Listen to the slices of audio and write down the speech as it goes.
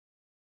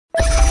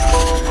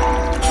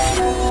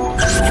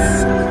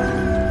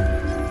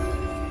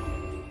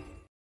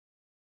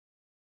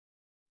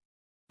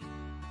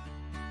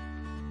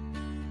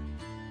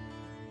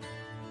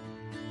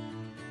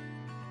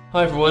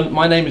Hi everyone,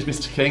 my name is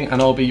Mr. King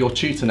and I'll be your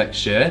tutor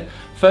next year.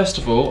 First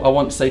of all, I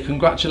want to say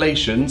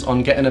congratulations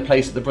on getting a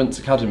place at the Brunts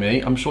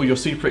Academy. I'm sure you're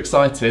super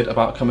excited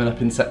about coming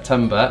up in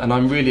September and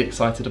I'm really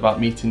excited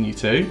about meeting you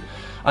too.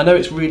 I know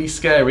it's really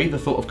scary, the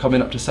thought of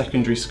coming up to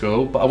secondary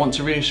school, but I want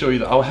to reassure you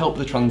that I'll help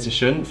the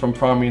transition from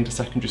primary into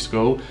secondary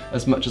school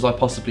as much as I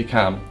possibly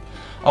can.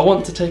 I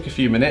want to take a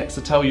few minutes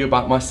to tell you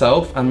about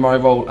myself and my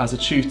role as a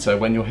tutor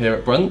when you're here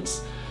at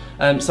Brunts.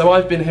 So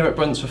I've been here at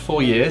Brunts for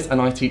 4 years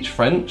and I teach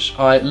French.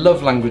 I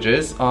love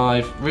languages.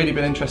 I've really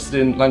been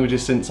interested in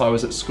languages since I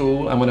was at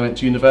school and when I went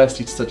to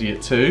university to study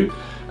it too.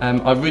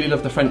 I really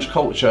love the French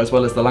culture as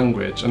well as the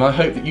language, and I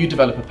hope that you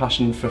develop a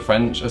passion for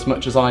French as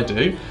much as I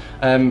do.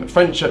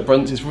 French at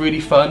Brunts is really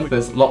fun.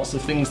 There's lots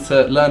of things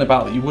to learn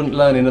about that you wouldn't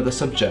learn in other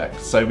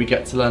subjects. So we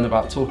get to learn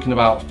about talking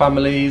about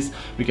families,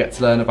 we get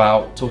to learn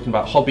about talking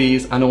about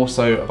hobbies and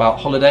also about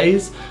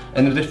holidays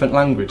in a different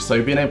language.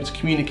 So being able to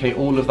communicate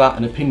all of that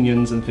and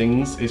opinions and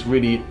things is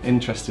really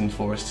interesting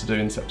for us to do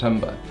in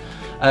September.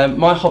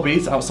 My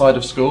hobbies outside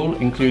of school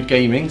include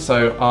gaming,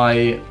 so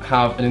I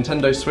have a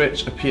Nintendo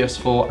Switch, a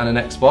PS4 and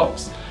an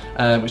Xbox,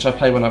 which I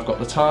play when I've got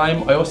the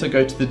time. I also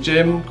go to the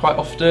gym quite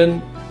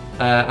often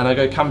and I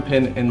go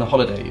camping in the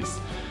holidays.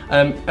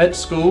 At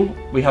school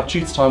we have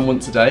tutor time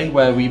once a day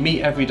where we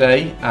meet every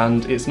day,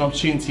 and it's an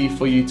opportunity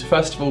for you to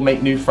first of all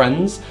make new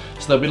friends.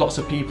 So there'll be lots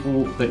of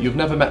people that you've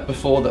never met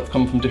before that have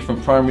come from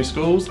different primary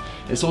schools.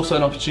 It's also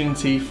an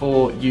opportunity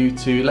for you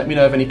to let me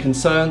know of any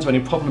concerns or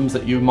any problems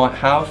that you might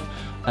have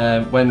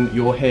when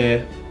you're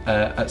here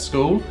at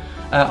school.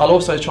 I'll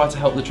also try to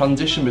help the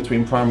transition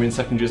between primary and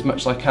secondary as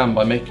much as I can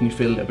by making you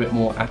feel a little bit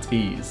more at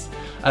ease.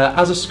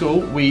 As a school,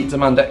 we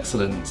demand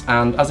excellence,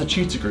 and as a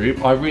tutor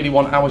group, I really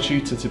want our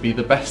tutor to be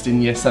the best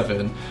in Year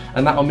 7,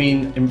 and that will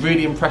mean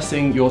really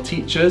impressing your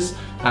teachers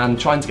and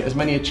trying to get as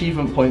many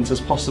achievement points as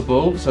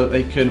possible so that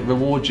they can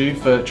reward you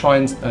for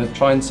trying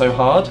so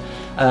hard.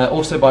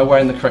 Also by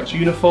wearing the correct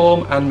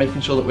uniform and making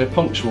sure that we're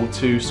punctual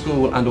to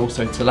school and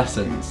also to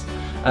lessons.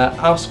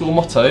 Our school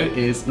motto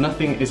is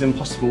 "Nothing is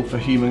impossible for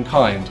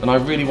humankind," and I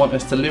really want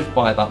us to live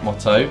by that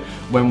motto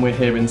when we're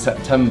here in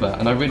September,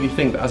 and I really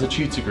think that as a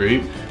tutor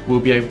group we'll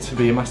be able to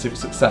be a massive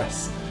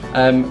success.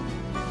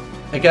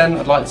 Again,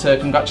 I'd like to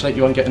congratulate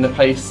you on getting a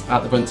place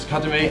at the Brunts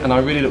Academy, and I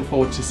really look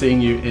forward to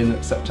seeing you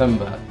in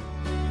September.